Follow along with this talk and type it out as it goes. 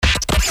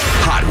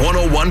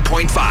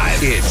101.5.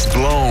 It's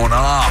Blown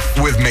Off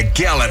with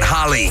Miguel and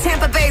Holly.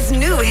 Tampa Bay's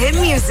new hit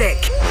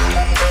music.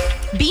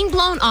 Being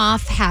blown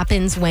off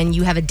happens when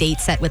you have a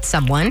date set with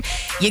someone.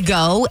 You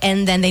go,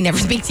 and then they never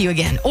speak to you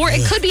again. Or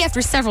it could be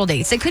after several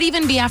dates. It could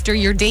even be after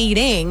you're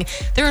dating.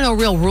 There are no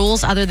real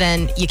rules other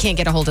than you can't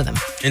get a hold of them.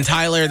 And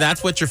Tyler,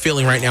 that's what you're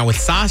feeling right now with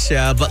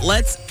Sasha. But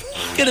let's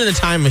get in a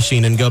time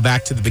machine and go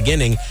back to the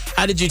beginning.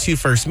 How did you two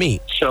first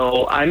meet?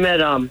 So I met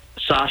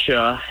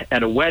Sasha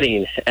at a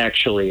wedding.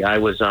 Actually, I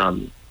was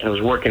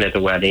working at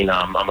the wedding.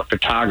 I'm a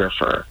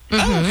photographer.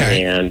 Oh,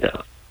 okay. And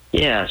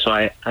so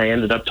I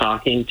ended up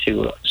talking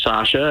to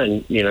Sasha,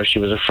 and she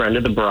was a friend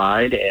of the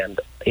bride, and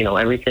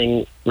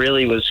everything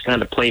really was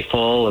kind of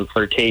playful and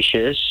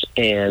flirtatious,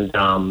 and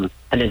I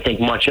didn't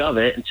think much of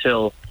it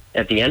until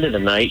at the end of the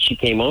night she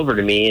came over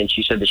to me and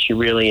she said that she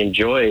really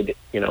enjoyed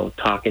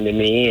talking to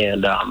me,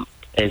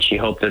 and she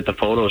hoped that the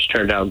photos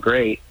turned out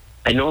great.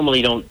 I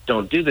normally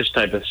don't do this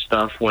type of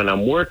stuff when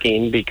I'm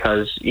working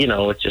because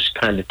it's just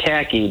kind of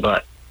tacky,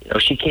 but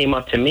she came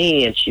up to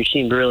me and she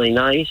seemed really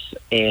nice,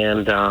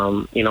 and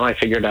I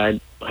figured I'd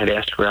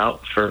ask her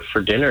out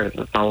for dinner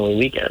the following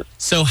weekend.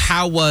 So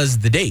how was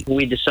the date?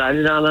 We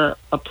decided on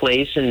a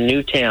place in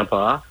New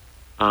Tampa.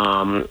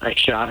 I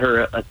shot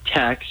her a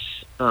text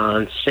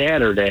on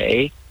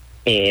Saturday,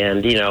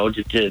 and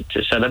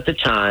to set up the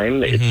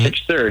time at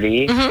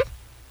 6:30,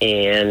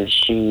 and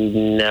she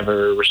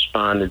never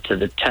responded to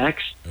the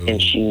text,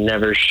 and she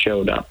never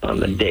showed up on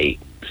the date.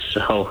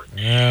 So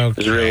it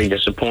was really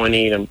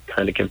disappointing. I'm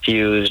kind of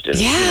confused. And,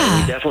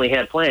 we definitely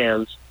had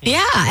plans.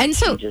 Yeah, and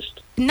so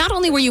not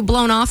only were you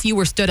blown off, you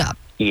were stood up.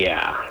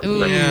 Yeah,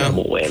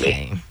 double whammy.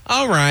 Okay.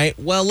 All right.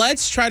 Well,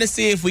 let's try to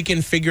see if we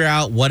can figure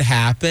out what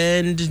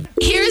happened.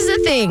 Here's the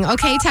thing,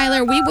 okay,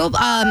 Tyler? We will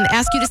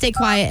ask you to stay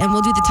quiet, and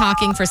we'll do the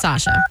talking for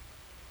Sasha.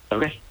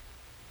 Okay.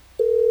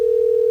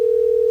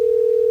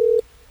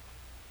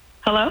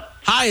 Hello?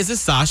 Hi, is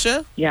this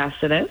Sasha? Yes,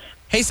 it is.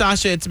 Hey,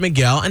 Sasha, it's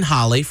Miguel and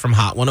Holly from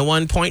Hot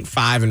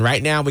 101.5, and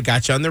right now we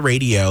got you on the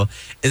radio.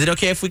 Is it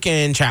okay if we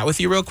can chat with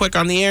you real quick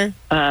on the air?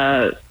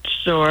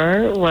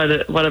 Sure.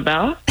 What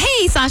about?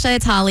 Hey, Sasha,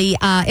 it's Holly.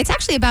 It's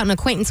actually about an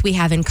acquaintance we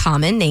have in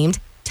common named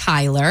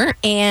Tyler,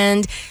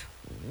 and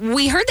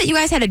we heard that you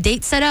guys had a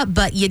date set up,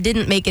 but you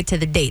didn't make it to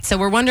the date. So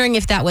we're wondering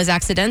if that was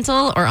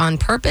accidental or on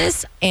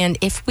purpose, and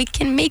if we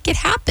can make it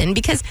happen.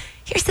 Because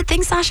here's the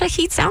thing, Sasha,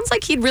 he sounds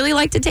like he'd really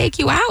like to take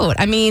you out.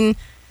 I mean,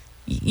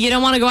 you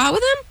don't want to go out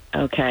with him?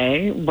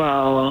 Okay,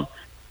 well,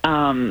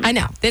 I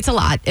know. It's a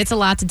lot. It's a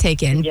lot to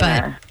take in,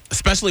 yeah. but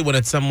Especially when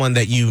it's someone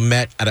that you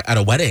met at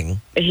a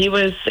wedding. He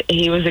was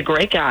a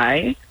great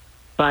guy,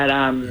 but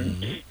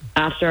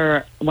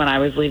after, when I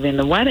was leaving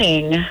the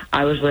wedding,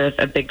 I was with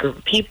a big group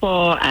of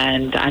people,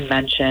 and I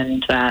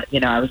mentioned that,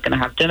 I was going to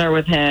have dinner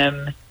with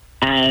him,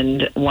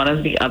 and one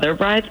of the other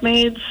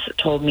bridesmaids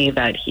told me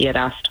that he had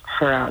asked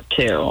her out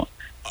too.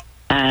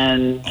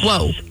 And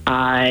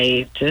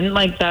I didn't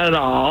like that at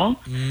all.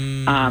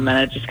 And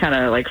it just kind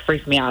of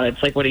freaked me out.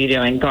 It's like, what are you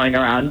doing going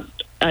around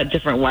at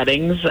different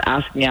weddings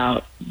asking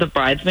out the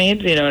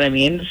bridesmaids? You know what I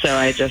mean? So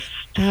it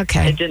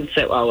didn't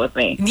sit well with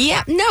me.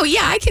 Yeah,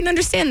 I can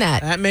understand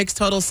that. That makes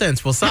total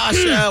sense. Well,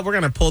 Sasha, we're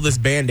going to pull this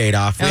Band-Aid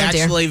off. We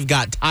actually have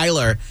got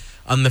Tyler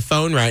on the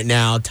phone right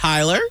now.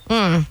 Tyler?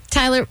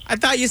 Tyler? I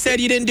thought you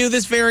said you didn't do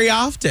this very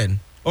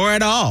often or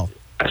at all.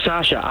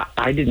 Sasha,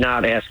 I did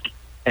not ask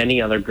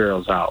any other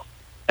girls out.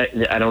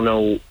 I don't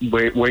know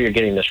where you're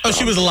getting this from. Oh,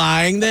 she was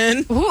lying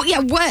then?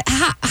 What?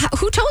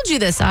 Who told you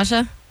this,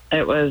 Sasha?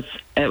 It was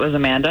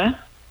Amanda.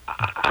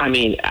 I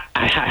mean,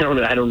 I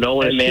don't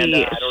know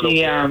Amanda.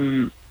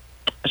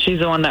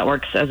 She's the one that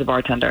works as a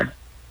bartender.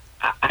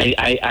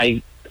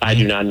 I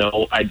do not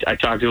know. I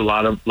talked to a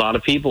lot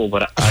of people,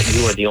 but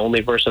you are the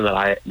only person that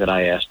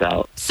I asked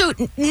out. So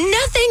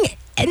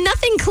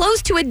nothing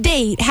close to a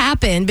date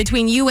happened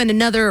between you and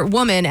another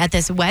woman at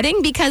this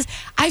wedding? Because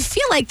I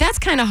feel like that's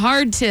kind of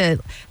hard to,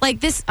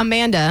 this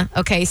Amanda,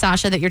 okay,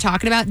 Sasha, that you're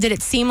talking about, did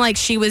it seem like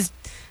she was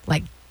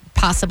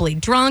possibly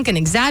drunk and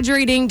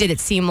exaggerating? Did it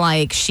seem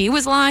like she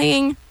was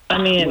lying?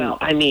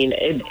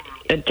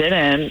 It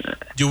didn't.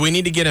 Do we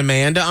need to get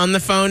Amanda on the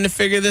phone to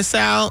figure this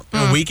out?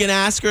 And we can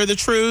ask her the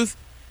truth?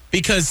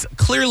 Because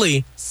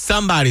clearly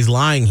somebody's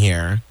lying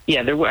here.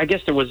 Yeah, I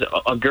guess there was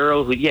a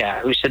girl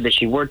who said that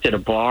she worked at a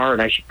bar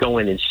and I should go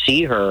in and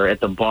see her at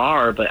the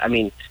bar. But, I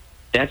mean,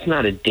 that's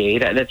not a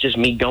date. That's just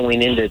me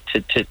going in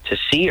to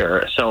see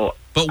her. So,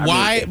 but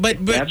why?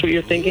 But that's what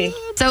you're thinking?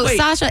 So, wait.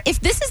 Sasha, if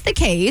this is the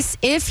case,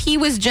 if he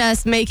was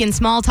just making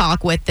small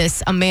talk with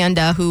this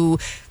Amanda who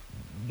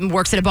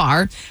works at a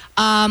bar,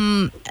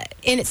 and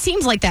it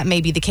seems like that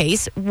may be the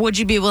case, would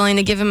you be willing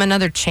to give him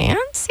another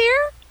chance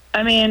here?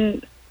 I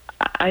mean,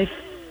 I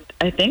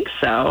think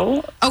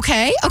so.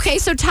 Okay.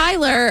 So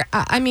Tyler,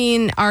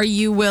 are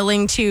you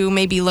willing to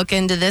maybe look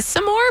into this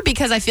some more?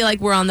 Because I feel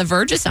like we're on the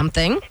verge of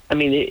something. I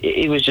mean,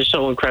 it was just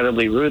so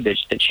incredibly rude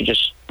that she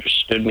just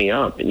stood me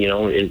up, and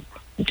it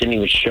didn't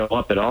even show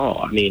up at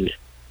all. I mean,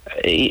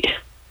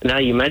 now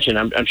you mentioned,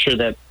 I'm sure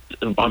that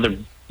the other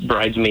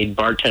bridesmaid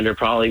bartender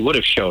probably would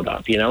have showed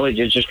up.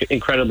 It's just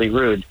incredibly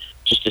rude.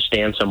 just to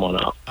stand someone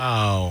up.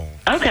 Oh.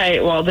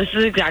 Okay, well, this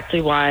is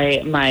exactly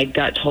why my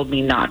gut told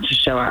me not to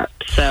show up.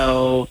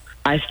 So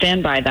I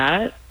stand by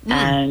that.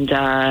 And,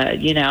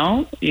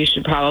 you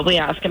should probably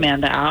ask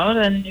Amanda out,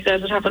 and you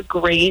guys would have a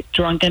great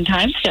drunken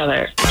time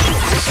together.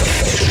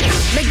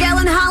 Miguel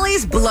and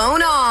Holly's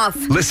Blown Off.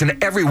 Listen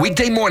every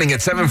weekday morning at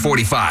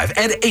 7:45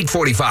 and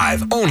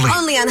 8:45 only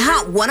Only on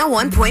Hot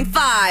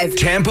 101.5.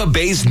 Tampa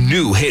Bay's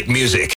new hit music.